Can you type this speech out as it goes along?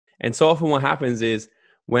And so often what happens is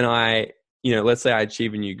when let's say I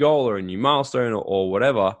achieve a new goal or a new milestone or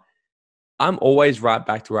whatever, I'm always right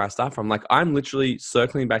back to where I start from. Like, I'm literally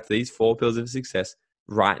circling back to these 4 pillars of success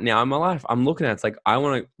right now in my life. I'm looking at it's like, I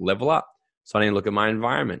want to level up. So I need to look at my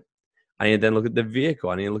environment. I need to then look at the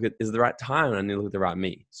vehicle. I need to look at, is it the right time? And I need to look at the right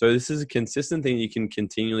me. So this is a consistent thing you can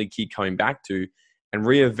continually keep coming back to and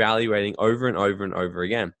reevaluating over and over and over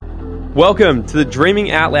again. Welcome to the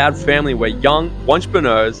Dreaming Out Loud family, where young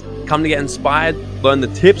entrepreneurs come to get inspired, learn the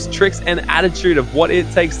tips, tricks, and attitude of what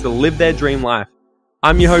it takes to live their dream life.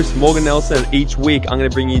 I'm your host, Morgan Nelson, and each week I'm going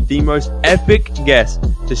to bring you the most epic guests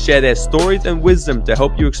to share their stories and wisdom to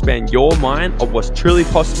help you expand your mind of what's truly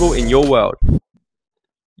possible in your world.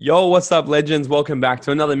 Yo, what's up, legends? Welcome back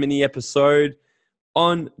to another mini episode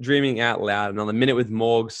on Dreaming Out Loud, another Minute with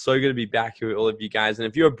Morg. So good to be back here with all of you guys. And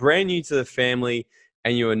if you're brand new to the family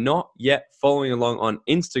and you are not yet following along on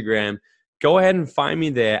Instagram, go ahead and find me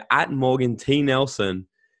there at Morgan T. Nelson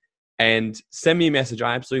and send me a message.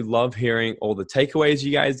 I absolutely love hearing all the takeaways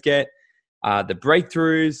you guys get, the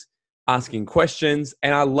breakthroughs, asking questions.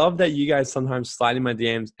 And I love that you guys sometimes slide in my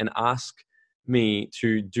DMs and ask me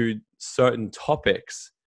to do certain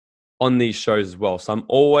topics on these shows as well. So I'm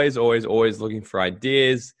always looking for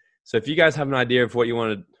ideas. So if you guys have an idea of what you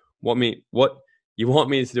want me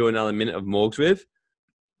to do another Minute of Morgs with,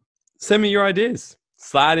 send me your ideas.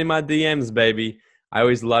 Slide in my DMs, baby. I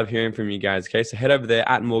always love hearing from you guys. Okay, so head over there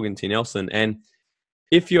at Morgan T. Nelson. And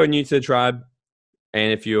if you're new to the tribe,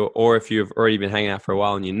 and if you've already been hanging out for a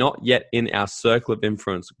while and you're not yet in our Circle of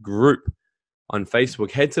Influence group on Facebook,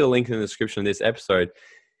 head to the link in the description of this episode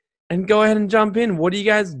and go ahead and jump in. What are you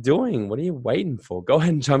guys doing? What are you waiting for? Go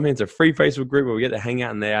ahead and jump in. It's a free Facebook group where we get to hang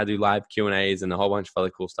out in there. I do live Q&As and a whole bunch of other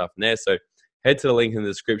cool stuff in there. So head to the link in the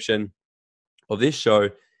description of this show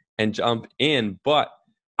and jump in. But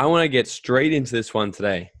I want to get straight into this one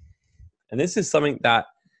today. And this is something that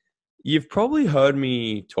you've probably heard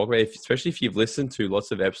me talk about, especially if you've listened to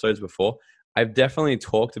lots of episodes before. I've definitely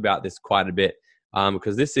talked about this quite a bit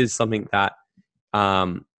because this is something that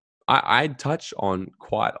I touch on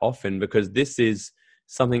quite often, because this is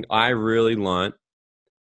something I really learned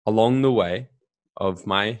along the way of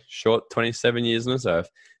my short 27 years on this earth.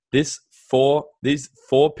 These four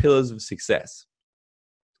pillars of success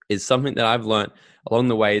is something that I've learned along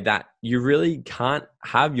the way, that you really can't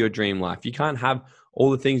have your dream life. You can't have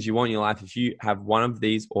all the things you want in your life if you have one of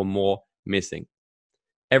these or more missing.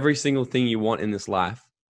 Every single thing you want in this life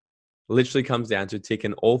literally comes down to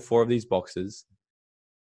ticking all 4 of these boxes.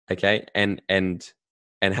 Okay, and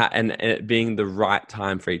it being the right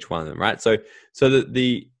time for each one of them, right? So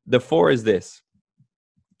the 4 is this.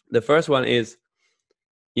 The first one is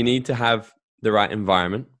you need to have the right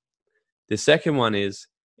environment. The second one is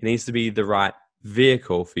it needs to be the right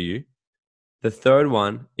vehicle for you. The third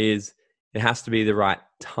one is it has to be the right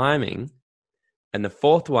timing. And the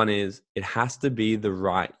fourth one is it has to be the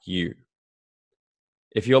right you.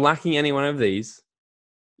 If you're lacking any one of these,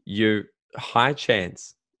 your high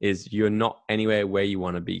chance is you're not anywhere where you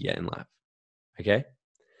want to be yet in life. Okay?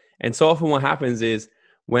 And so often what happens is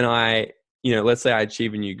when let's say I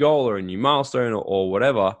achieve a new goal or a new milestone or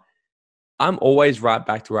whatever, I'm always right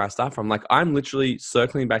back to where I start from. Like, I'm literally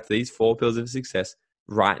circling back to these 4 pillars of success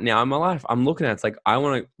right now in my life. I'm looking at it's like, I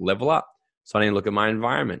want to level up. So I need to look at my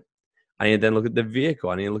environment. I need to then look at the vehicle.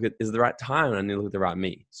 I need to look at, is it the right time? And I need to look at the right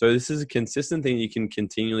me. So this is a consistent thing you can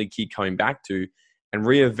continually keep coming back to and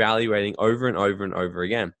reevaluating over and over and over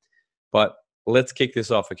again. But let's kick this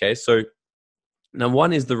off, okay? So number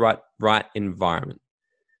 1 is the right environment.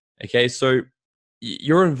 Okay, so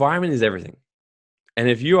your environment is everything. And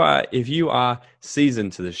if you are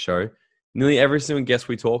seasoned to this show, nearly every single guest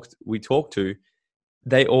we talk to,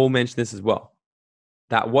 they all mention this as well.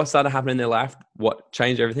 That what started happening in their life, what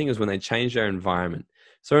changed everything, is when they changed their environment.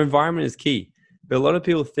 So environment is key. But a lot of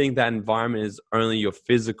people think that environment is only your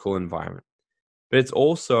physical environment. But it's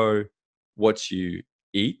also what you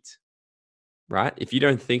eat, right? If you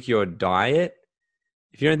don't think your diet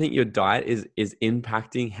is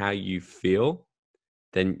impacting how you feel,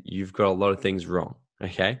 then you've got a lot of things wrong,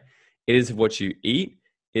 okay? It is what you eat,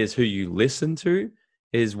 it is who you listen to,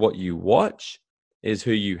 it is what you watch, it is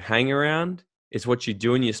who you hang around, it's what you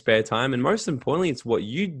do in your spare time, and most importantly, it's what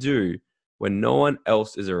you do when no one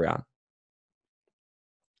else is around,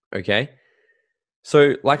 okay?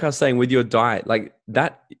 So like I was saying with your diet, like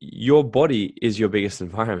that, your body is your biggest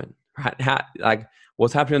environment, right?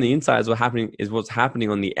 What's happening on the inside is what's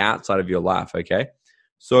happening on the outside of your life, okay?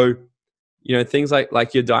 So things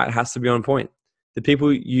like your diet has to be on point. The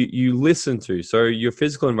people you listen to, so your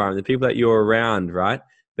physical environment, the people that you're around, right?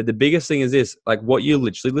 But the biggest thing is this, like what you're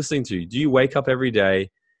literally listening to. Do you wake up every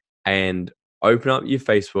day and open up your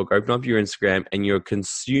Facebook, open up your Instagram, and you're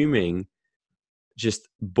consuming just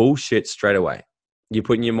bullshit straight away. You're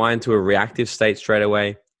putting your mind to a reactive state straight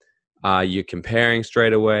away. You're comparing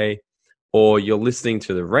straight away, or you're listening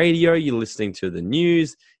to the radio, you're listening to the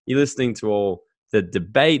news, you're listening to all the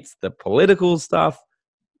debates, the political stuff.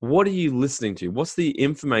 What are you listening to? What's the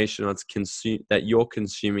information that you're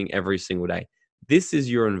consuming every single day? This is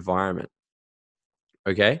your environment.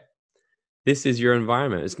 Okay? This is your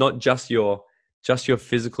environment. It's not just your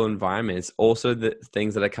physical environment. It's also the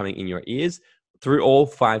things that are coming in your ears through all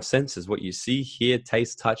 5 senses, what you see, hear,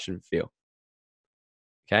 taste, touch, and feel.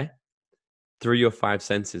 Okay? Through your 5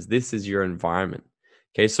 senses. This is your environment.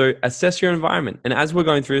 Okay, so assess your environment. And as we're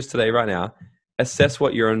going through this today right now, assess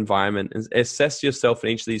what your environment is. Assess yourself in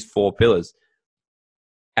each of these 4 pillars.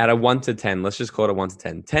 Out of 1 to 10, let's just call it a 1 to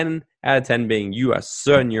 10. 10 out of 10 being you are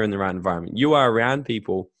certain you're in the right environment. You are around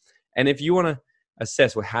people. And if you want to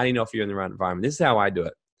assess, well, how do you know if you're in the right environment? This is how I do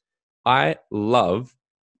it. I love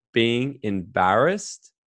being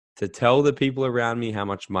embarrassed to tell the people around me how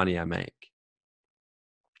much money I make.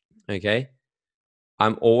 Okay?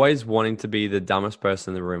 I'm always wanting to be the dumbest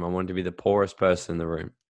person in the room. I want to be the poorest person in the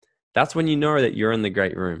room. That's when you know that you're in the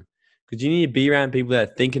great room. Because you need to be around people that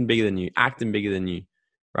are thinking bigger than you, acting bigger than you,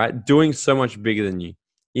 right? Doing so much bigger than you.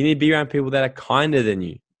 You need to be around people that are kinder than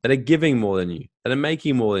you, that are giving more than you, that are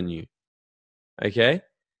making more than you. Okay?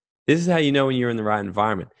 This is how you know when you're in the right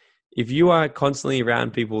environment. If you are constantly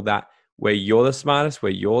around people where you're the smartest,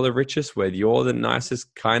 where you're the richest, where you're the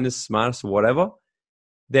nicest, kindest, smartest, whatever,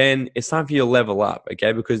 then it's time for you to level up,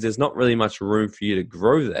 okay? Because there's not really much room for you to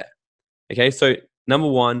grow there. Okay? So number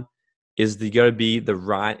 1 is you got to be the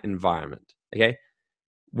right environment. Okay?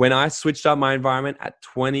 When I switched up my environment at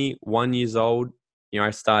 21 years old,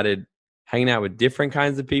 I started hanging out with different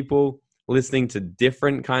kinds of people, listening to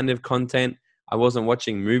different kind of content. I wasn't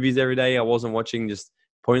watching movies every day. I wasn't watching just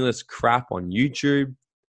pointless crap on YouTube.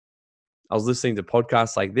 I was listening to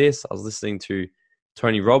podcasts like this. I was listening to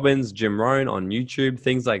Tony Robbins, Jim Rohn on YouTube,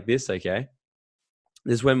 things like this, okay?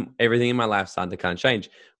 This is when everything in my life started to kind of change,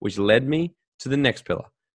 which led me to the next pillar,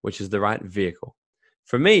 which is the right vehicle.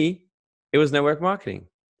 For me, it was network marketing.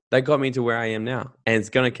 That got me to where I am now. And it's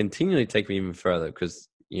going to continually take me even further because,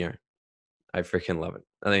 I freaking love it.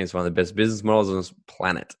 I think it's one of the best business models on this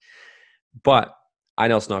planet. But I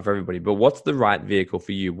know it's not for everybody. But what's the right vehicle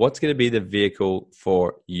for you? What's going to be the vehicle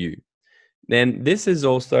for you? Then this is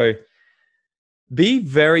also be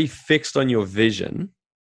very fixed on your vision.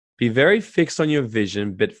 Be very fixed on your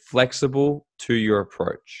vision, but flexible to your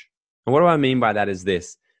approach. And what do I mean by that is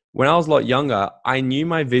this. When I was a lot younger, I knew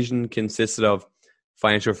my vision consisted of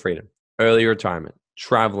financial freedom, early retirement,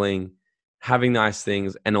 traveling, having nice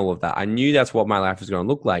things, and all of that. I knew that's what my life was going to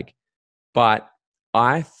look like. But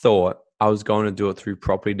I thought I was going to do it through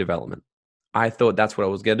property development. I thought that's what I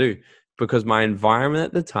was going to do because my environment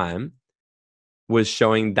at the time was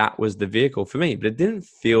showing that was the vehicle for me, but it didn't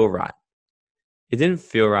feel right. It didn't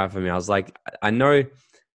feel right for me. I was like, I know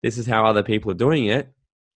this is how other people are doing it,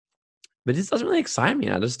 but this doesn't really excite me.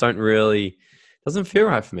 I just doesn't feel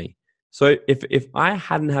right for me. So if I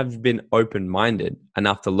hadn't have been open-minded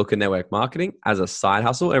enough to look at network marketing as a side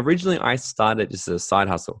hustle, originally I started just as a side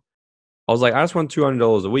hustle. I was like, I just want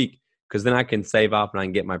 $200 a week because then I can save up and I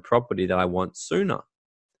can get my property that I want sooner.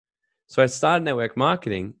 So I started network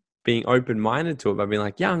marketing being open-minded to it by being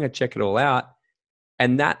like, yeah, I'm going to check it all out.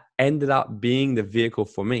 And that ended up being the vehicle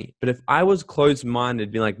for me. But if I was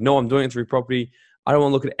closed-minded, being like, no, I'm doing it through property, I don't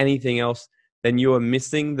want to look at anything else, then you are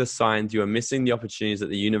missing the signs, you are missing the opportunities that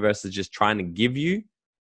the universe is just trying to give you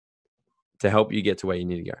to help you get to where you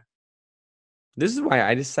need to go. This is why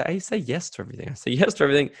I say yes to everything. I say yes to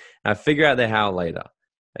everything and I figure out the how later.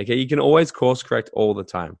 Okay, you can always course correct all the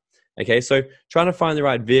time. Okay, so trying to find the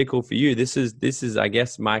right vehicle for you, this is I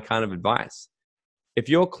guess my kind of advice. If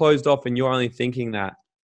you're closed off and you're only thinking that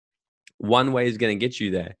one way is going to get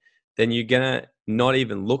you there, then you're going to not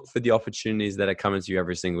even look for the opportunities that are coming to you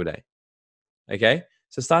every single day. Okay?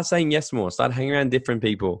 So start saying yes more. Start hanging around different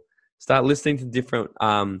people. Start listening to different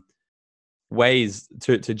ways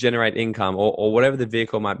to generate income or whatever the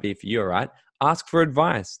vehicle might be for you, all right? Ask for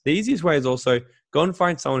advice. The easiest way is also go and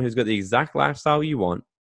find someone who's got the exact lifestyle you want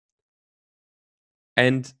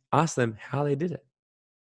and ask them how they did it.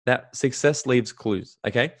 That success leaves clues,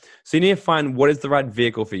 okay? So you need to find what is the right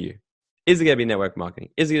vehicle for you. Is it going to be network marketing?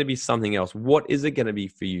 Is it going to be something else? What is it going to be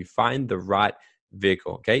for you? Find the right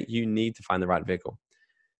vehicle, okay? You need to find the right vehicle.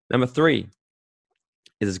 Number 3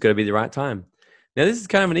 is it's going to be the right time. Now, this is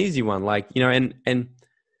kind of an easy one, and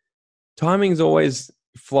timing is always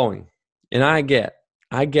flowing. And I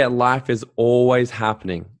get life is always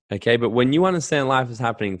happening. Okay. But when you understand life is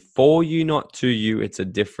happening for you, not to you, it's a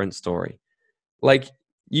different story. Like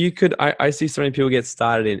I see so many people get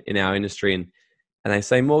started in our industry and they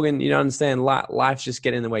say, Morgan, you don't understand. Life's just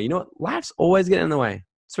getting in the way. You know what? Life's always getting in the way,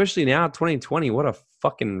 especially now, 2020. What a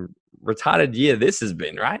fucking retarded year this has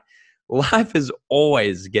been, right? Life is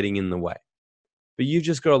always getting in the way, but you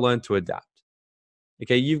just got to learn to adapt.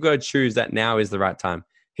 Okay. You've got to choose that now is the right time.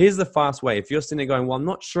 Here's the fast way. If you're sitting there going, well, I'm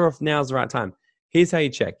not sure if now's the right time. Here's how you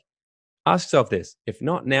check. Ask yourself this. If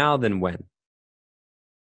not now, then when?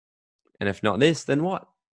 And if not this, then what?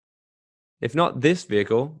 If not this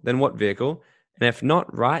vehicle, then what vehicle? And if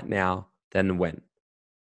not right now, then when?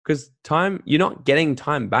 Because time, you're not getting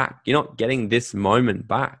time back. You're not getting this moment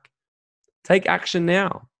back. Take action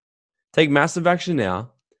now. Take massive action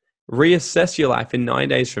now. Reassess your life in 9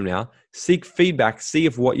 days from now. Seek feedback. See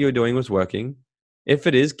if what you're doing was working. If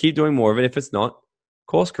it is, keep doing more of it. If it's not,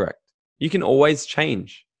 course correct. You can always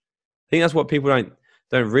change. I think that's what people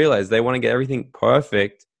don't realize. They want to get everything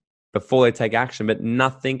perfect before they take action, but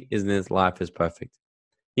nothing in this life is perfect.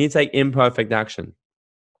 You need to take imperfect action.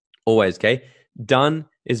 Always, okay? Done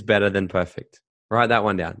is better than perfect. Write that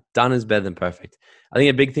one down. Done is better than perfect. I think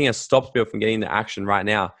a big thing that stops people from getting into action right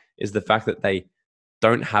now is the fact that they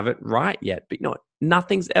don't have it right yet. But you know what?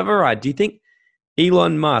 Nothing's ever right. Do you think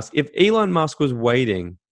Elon Musk, if Elon Musk was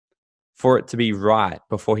waiting for it to be right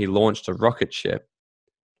before he launched a rocket ship,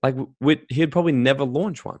 like he'd probably never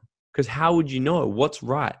launch one. Because how would you know what's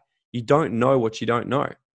right? You don't know what you don't know.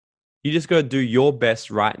 You just got to do your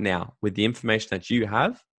best right now with the information that you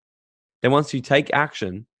have. Then once you take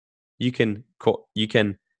action, you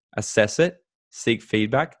can assess it, seek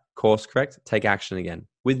feedback, course correct, take action again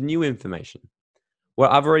with new information.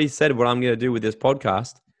 Well, I've already said what I'm going to do with this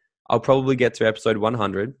podcast. I'll probably get to episode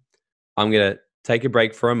 100. I'm going to take a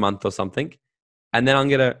break for a month or something. And then I'm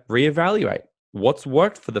going to reevaluate what's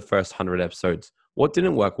worked for the first 100 episodes. What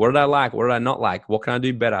didn't work? What did I like? What did I not like? What can I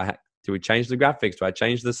do better? Do we change the graphics? Do I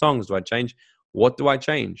change the songs? What do I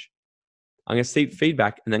change? I'm going to seek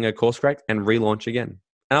feedback and then go course correct and relaunch again.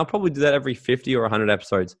 And I'll probably do that every 50 or 100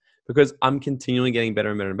 episodes because I'm continually getting better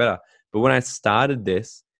and better and better. But when I started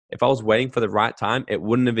this, if I was waiting for the right time, it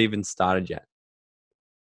wouldn't have even started yet.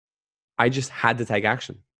 I just had to take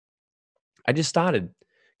action. I just started.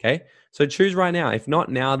 Okay. So choose right now. If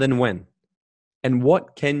not now, then when? And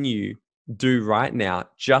what can you do right now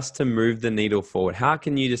just to move the needle forward? How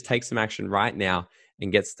can you just take some action right now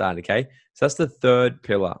and get started? Okay. So that's the third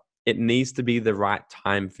pillar. It needs to be the right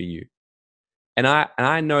time for you. And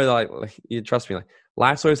I know that like you trust me, like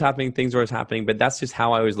life's always happening, things are always happening, but that's just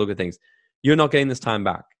how I always look at things. You're not getting this time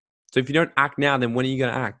back. So if you don't act now, then when are you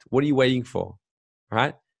going to act? What are you waiting for? All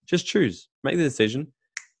right. Just choose, make the decision,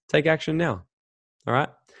 take action now. All right.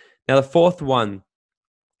 Now the fourth one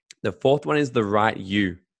is the right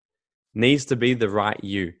you. Needs to be the right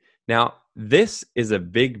you. Now, this is a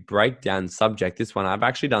big breakdown subject. This one, I've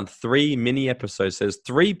actually done 3 mini episodes. So there's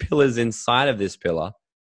 3 pillars inside of this pillar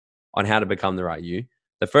on how to become the right you.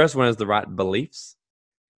 The first one is the right beliefs.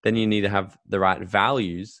 Then you need to have the right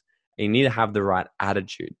values. And you need to have the right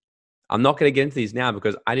attitude. I'm not going to get into these now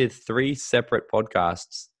because I did 3 separate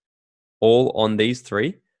podcasts all on these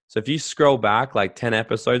 3. So if you scroll back like 10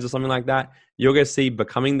 episodes or something like that, you're going to see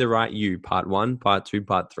Becoming the Right You, part 1, part 2,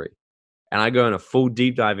 part 3. And I go in a full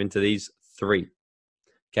deep dive into these 3.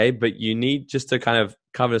 Okay. But you need, just to kind of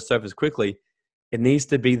cover the surface quickly, it needs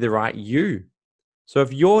to be the right you. So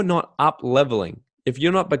if you're not up leveling, if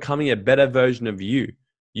you're not becoming a better version of you,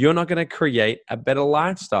 you're not going to create a better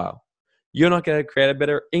lifestyle. You're not going to create a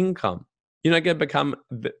better income. You're not going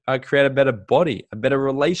to create a better body, a better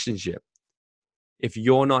relationship. If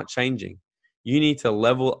you're not changing, you need to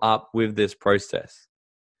level up with this process.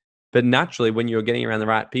 But naturally, when you're getting around the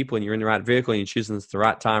right people and you're in the right vehicle and you're choosing this the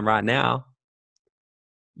right time right now,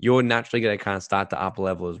 you're naturally going to kind of start to up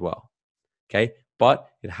level as well. Okay. But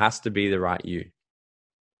it has to be the right you.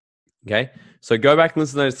 Okay. So go back and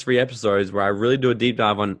listen to those 3 episodes where I really do a deep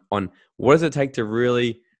dive on what does it take to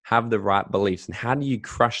really have the right beliefs and how do you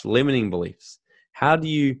crush limiting beliefs? How do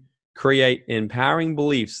you create empowering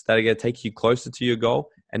beliefs that are going to take you closer to your goal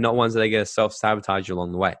and not ones that are going to self-sabotage you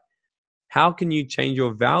along the way? How can you change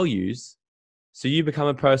your values so you become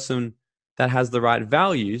a person that has the right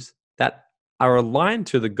values that are aligned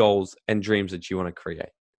to the goals and dreams that you want to create?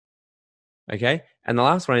 Okay. And the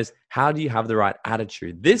last one is, how do you have the right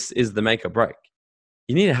attitude? This is the make or break.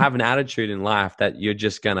 You need to have an attitude in life that you're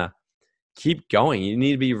just going to keep going. You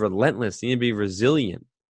need to be relentless. You need to be resilient.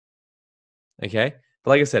 Okay.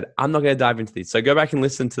 But like I said, I'm not going to dive into these. So go back and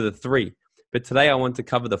listen to the 3. But today I want to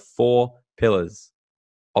cover the 4 pillars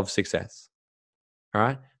of success. All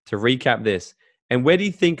right. To recap this. And where do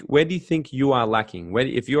you think you are lacking?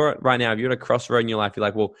 If you're right now, if you're at a crossroad in your life, you're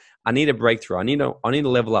like, well, I need a breakthrough. I need to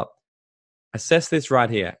level up. Assess this right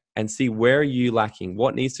here and see where are you lacking?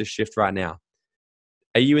 What needs to shift right now?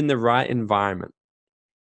 Are you in the right environment?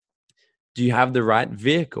 Do you have the right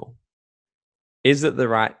vehicle? Is it the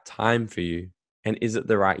right time for you? And is it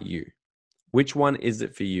the right you? Which one is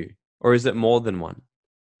it for you? Or is it more than one?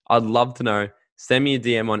 I'd love to know. Send me a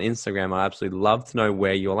DM on Instagram. I'd absolutely love to know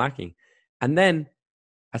where you're lacking. And then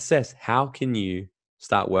assess, how can you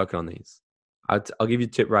start working on these? I'll give you a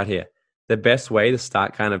tip right here. The best way to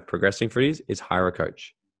start kind of progressing through these is hire a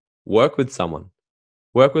coach. Work with someone.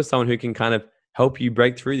 Work with someone who can kind of help you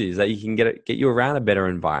break through these, that you can get you around a better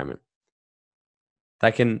environment.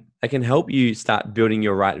 That can help you start building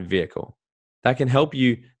your right vehicle. That can help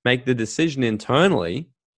you make the decision internally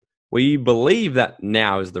where you believe that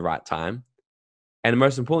now is the right time. And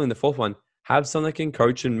most importantly, the fourth one, have someone that can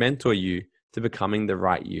coach and mentor you to becoming the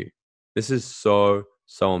right you. This is so,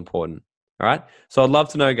 so important. All right. So I'd love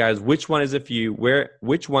to know, guys, which one is it for you?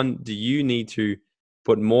 Which one do you need to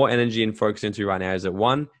put more energy and focus into right now? Is it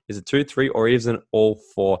 1? Is it 2, 3, or is it all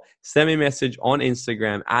 4? Send me a message on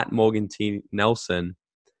Instagram at Morgan T. Nelson.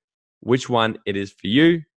 Which one it is for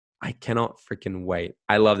you? I cannot freaking wait.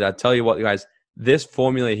 I love that. I tell you what, guys, this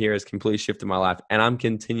formula here has completely shifted my life, and I'm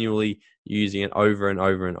continually using it over and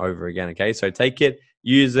over and over again. Okay. So take it,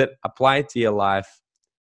 use it, apply it to your life,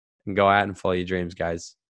 and go out and follow your dreams,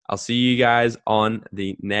 guys. I'll see you guys on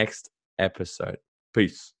the next episode.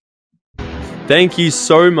 Peace. Thank you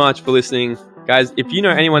so much for listening. Guys, if you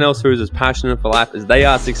know anyone else who is as passionate for life as they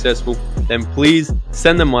are successful, then please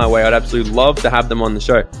send them my way. I'd absolutely love to have them on the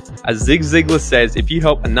show. As Zig Ziglar says, if you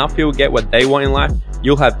help enough people get what they want in life,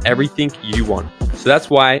 you'll have everything you want. So that's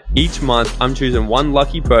why each month I'm choosing one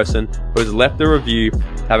lucky person who has left a review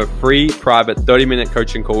to have a free private 30-minute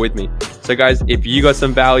coaching call with me. So guys, if you got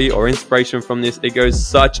some value or inspiration from this, it goes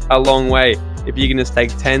such a long way. If you can just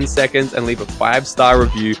take 10 seconds and leave a 5-star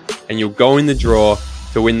review, and you'll go in the draw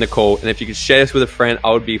to win the call. And if you could share this with a friend,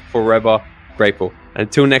 I would be forever grateful. And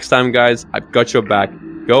until next time, guys, I've got your back.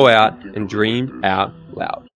 Go out and dream out loud.